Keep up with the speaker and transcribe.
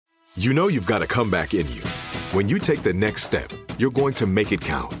You know you've got a comeback in you. When you take the next step, you're going to make it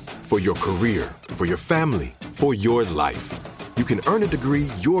count for your career, for your family, for your life. You can earn a degree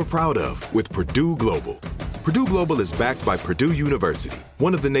you're proud of with Purdue Global. Purdue Global is backed by Purdue University,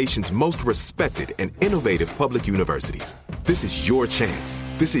 one of the nation's most respected and innovative public universities. This is your chance.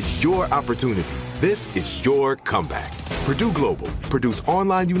 This is your opportunity. This is your comeback. Purdue Global, Purdue's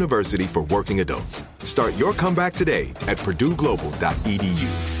online university for working adults. Start your comeback today at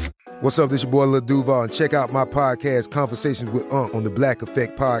purdueglobal.edu. What's up, this your boy Lil Duval, and check out my podcast, Conversations with Unc, on the Black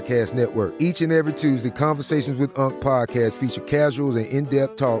Effect Podcast Network. Each and every Tuesday, Conversations with Unc podcast feature casuals and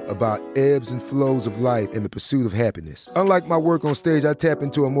in-depth talk about ebbs and flows of life and the pursuit of happiness. Unlike my work on stage, I tap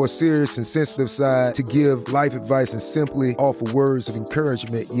into a more serious and sensitive side to give life advice and simply offer words of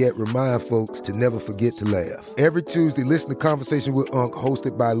encouragement, yet remind folks to never forget to laugh. Every Tuesday, listen to Conversation with Unc,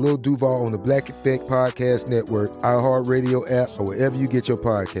 hosted by Lil Duval on the Black Effect Podcast Network, iHeartRadio app, or wherever you get your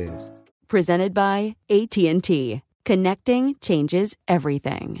podcasts. Presented by AT&T. Connecting changes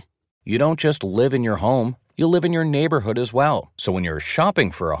everything. You don't just live in your home, you live in your neighborhood as well. So when you're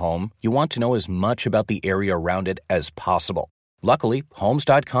shopping for a home, you want to know as much about the area around it as possible. Luckily,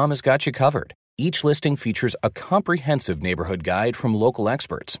 Homes.com has got you covered. Each listing features a comprehensive neighborhood guide from local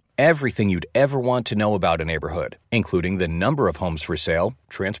experts. Everything you'd ever want to know about a neighborhood, including the number of homes for sale,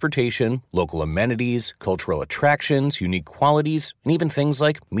 transportation, local amenities, cultural attractions, unique qualities, and even things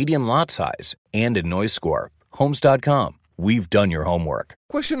like median lot size and a noise score. Homes.com. We've done your homework.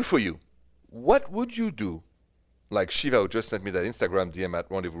 Question for you. What would you do? Like Shiva, who just sent me that Instagram DM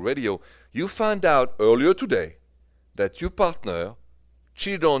at Rendezvous Radio, you found out earlier today that your partner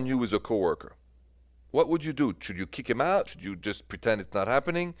cheated on you with a coworker. What would you do? Should you kick him out? Should you just pretend it's not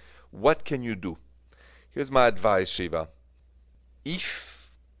happening? What can you do? Here's my advice, Shiva.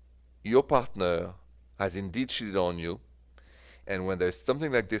 If your partner has indeed cheated on you, and when there's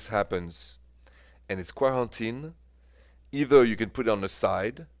something like this happens and it's quarantine, either you can put it on the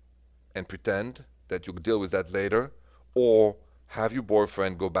side and pretend that you'll deal with that later, or have your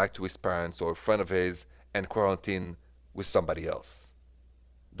boyfriend go back to his parents or a friend of his and quarantine with somebody else.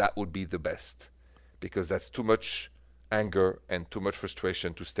 That would be the best, because that's too much anger and too much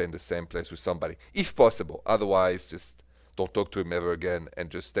frustration to stay in the same place with somebody, if possible. Otherwise, just don't talk to him ever again and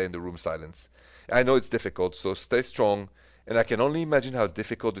just stay in the room silence. I know it's difficult, so stay strong, and I can only imagine how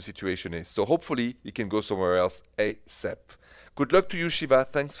difficult the situation is. So hopefully you can go somewhere else ASAP. Good luck to you, Shiva.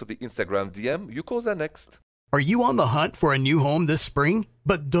 Thanks for the Instagram DM. You call that next. Are you on the hunt for a new home this spring,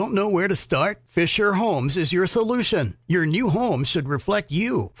 but don't know where to start? Fisher Homes is your solution. Your new home should reflect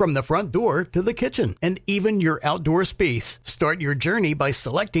you, from the front door to the kitchen, and even your outdoor space. Start your journey by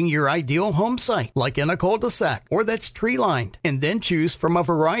selecting your ideal home site, like in a cul-de-sac or that's tree-lined, and then choose from a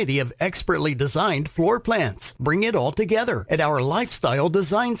variety of expertly designed floor plans. Bring it all together at our Lifestyle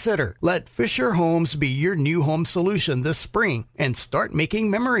Design Center. Let Fisher Homes be your new home solution this spring, and start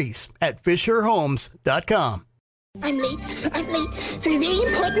making memories at FisherHomes.com. I'm late for a very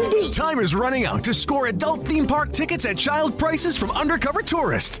important date. Time is running out to score adult theme park tickets at child prices from Undercover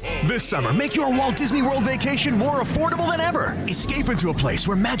Tourist. This summer, make your Walt Disney World vacation more affordable than ever. Escape into a place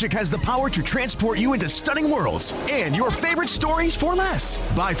where magic has the power to transport you into stunning worlds and your favorite stories for less.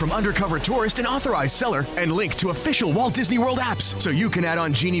 Buy from Undercover Tourist, an authorized seller, and link to official Walt Disney World apps so you can add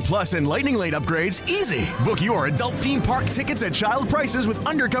on Genie Plus and Lightning Lane upgrades easy. Book your adult theme park tickets at child prices with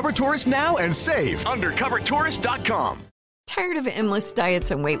Undercover Tourist now and save. UndercoverTourist.com. Tired of endless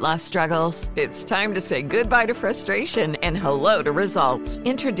diets and weight loss struggles? It's time to say goodbye to frustration and hello to results.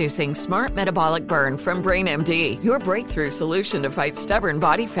 Introducing Smart Metabolic Burn from BrainMD, your breakthrough solution to fight stubborn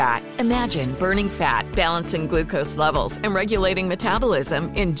body fat. Imagine burning fat, balancing glucose levels, and regulating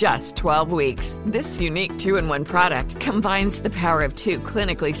metabolism in just 12 weeks. This unique 2-in-1 product combines the power of 2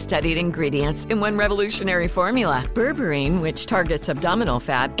 clinically studied ingredients in one revolutionary formula. Berberine, which targets abdominal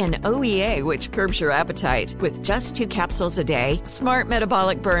fat, and OEA, which curbs your appetite. With just 2 capsules a day, Smart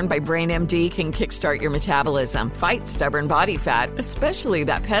Metabolic Burn by BrainMD can kickstart your metabolism, fight stubborn body fat, especially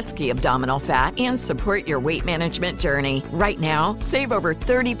that pesky abdominal fat, and support your weight management journey. Right now, save over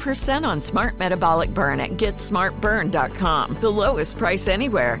 30% on Smart Metabolic Burn at GetSmartBurn.com. The lowest price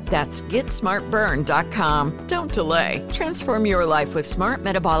anywhere. That's GetSmartBurn.com. Don't delay. Transform your life with Smart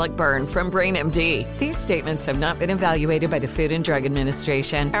Metabolic Burn from BrainMD. These statements have not been evaluated by the Food and Drug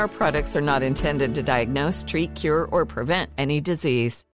Administration. Our products are not intended to diagnose, treat, cure, or prevent any disease.